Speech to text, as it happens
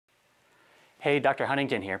Hey, Dr.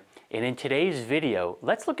 Huntington here, and in today's video,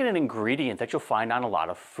 let's look at an ingredient that you'll find on a lot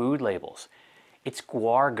of food labels. It's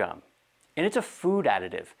guar gum, and it's a food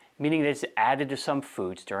additive, meaning that it's added to some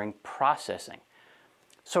foods during processing.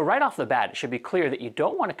 So right off the bat, it should be clear that you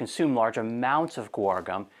don't want to consume large amounts of guar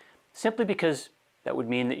gum simply because that would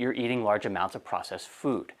mean that you're eating large amounts of processed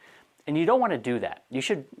food. And you don't want to do that. You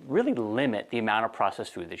should really limit the amount of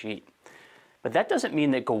processed food that you eat. But that doesn't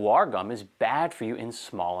mean that guar gum is bad for you in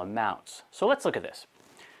small amounts. So let's look at this.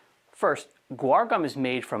 First, guar gum is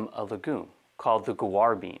made from a legume called the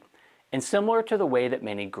guar bean. And similar to the way that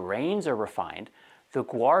many grains are refined, the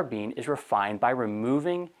guar bean is refined by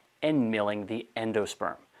removing and milling the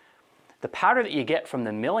endosperm. The powder that you get from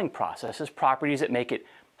the milling process has properties that make it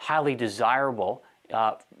highly desirable,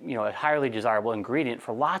 a highly desirable ingredient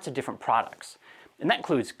for lots of different products. And that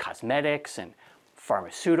includes cosmetics and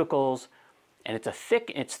pharmaceuticals. And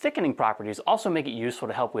its thickening properties also make it useful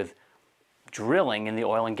to help with drilling in the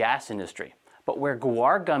oil and gas industry. But where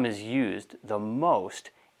guar gum is used the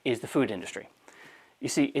most is the food industry. You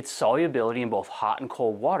see, its solubility in both hot and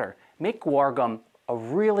cold water make guar gum a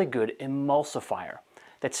really good emulsifier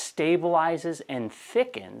that stabilizes and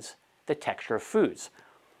thickens the texture of foods.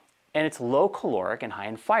 And it's low caloric and high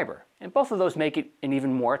in fiber. And both of those make it an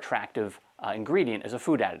even more attractive ingredient as a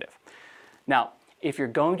food additive. Now, if you're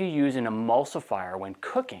going to use an emulsifier when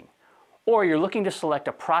cooking, or you're looking to select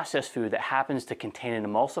a processed food that happens to contain an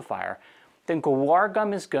emulsifier, then guar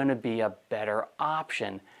gum is going to be a better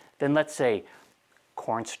option than, let's say,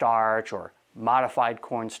 cornstarch or modified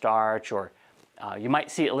cornstarch, or you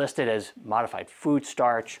might see it listed as modified food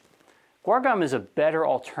starch. Guar gum is a better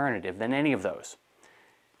alternative than any of those.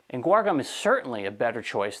 And guar gum is certainly a better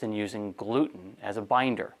choice than using gluten as a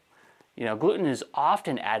binder. You know, gluten is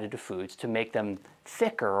often added to foods to make them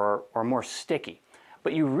thicker or more sticky.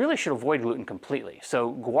 But you really should avoid gluten completely.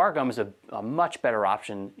 So guar gum is a much better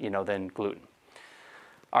option, than gluten.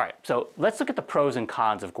 All right, so let's look at the pros and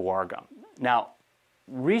cons of guar gum. Now,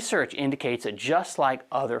 research indicates that just like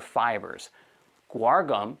other fibers, guar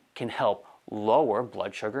gum can help lower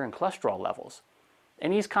blood sugar and cholesterol levels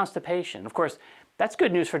and ease constipation. Of course, that's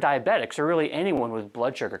good news for diabetics or really anyone with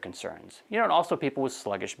blood sugar concerns, and also people with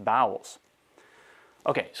sluggish bowels.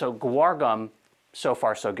 Okay, so guar gum, so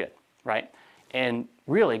far so good, right? And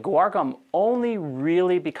really, guar gum only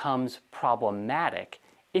really becomes problematic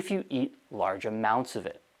if you eat large amounts of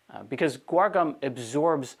it, because guar gum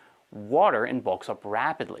absorbs water and bulks up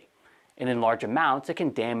rapidly. And in large amounts, it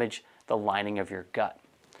can damage the lining of your gut.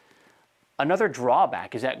 Another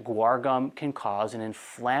drawback is that guar gum can cause an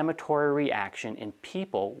inflammatory reaction in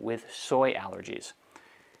people with soy allergies.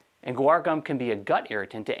 And guar gum can be a gut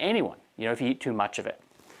irritant to anyone, if you eat too much of it.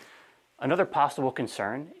 Another possible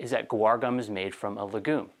concern is that guar gum is made from a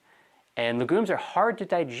legume. And legumes are hard to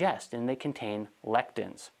digest and they contain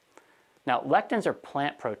lectins. Now, lectins are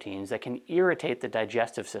plant proteins that can irritate the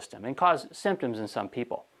digestive system and cause symptoms in some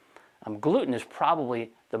people. Gluten is probably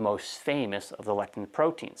the most famous of the lectin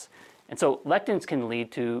proteins. And so lectins can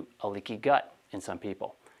lead to a leaky gut in some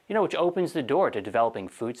people, which opens the door to developing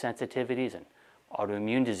food sensitivities and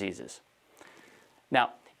autoimmune diseases.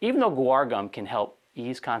 Now, even though guar gum can help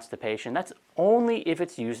ease constipation, that's only if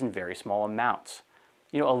it's used in very small amounts.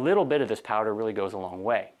 A little bit of this powder really goes a long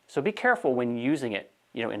way. So be careful when using it,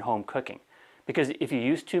 in home cooking, because if you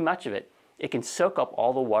use too much of it, it can soak up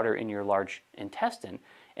all the water in your large intestine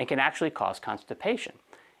and can actually cause constipation.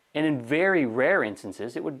 And in very rare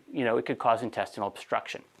instances, it could cause intestinal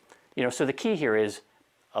obstruction. So the key here is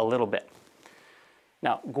a little bit.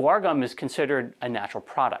 Now, guar gum is considered a natural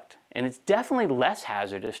product, and it's definitely less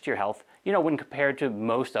hazardous to your health, when compared to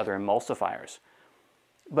most other emulsifiers.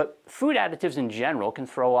 But food additives in general can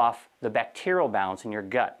throw off the bacterial balance in your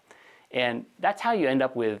gut. And that's how you end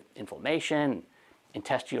up with inflammation,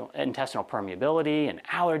 intestinal permeability, and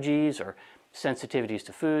allergies or sensitivities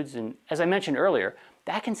to foods. And as I mentioned earlier,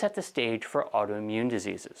 that can set the stage for autoimmune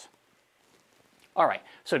diseases. All right,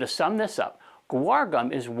 so to sum this up, guar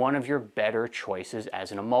gum is one of your better choices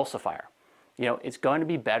as an emulsifier. It's going to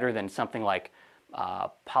be better than something like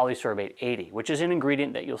polysorbate 80, which is an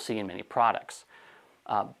ingredient that you'll see in many products.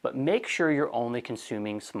 But make sure you're only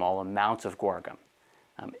consuming small amounts of guar gum.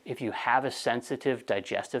 If you have a sensitive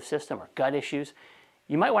digestive system or gut issues,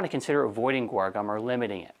 you might want to consider avoiding guar gum or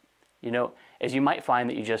limiting it. As you might find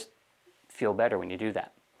that you just feel better when you do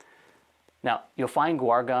that. Now, you'll find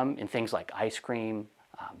guar gum in things like ice cream,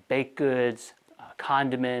 baked goods,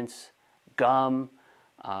 condiments, gum,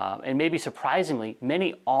 and maybe surprisingly,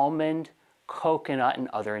 many almond, coconut, and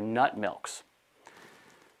other nut milks.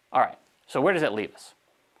 All right, so where does that leave us?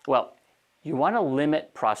 Well, you want to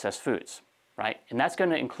limit processed foods. right? And that's going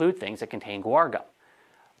to include things that contain guar gum.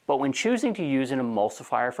 But when choosing to use an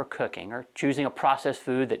emulsifier for cooking or choosing a processed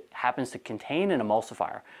food that happens to contain an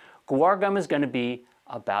emulsifier, guar gum is going to be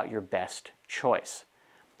about your best choice.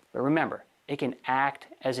 But remember, it can act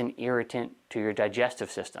as an irritant to your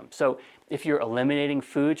digestive system. So if you're eliminating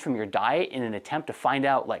foods from your diet in an attempt to find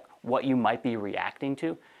out what you might be reacting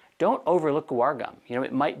to, don't overlook guar gum.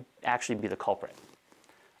 It might actually be the culprit.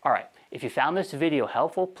 All right, if you found this video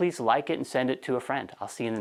helpful, please like it and send it to a friend. I'll see you in the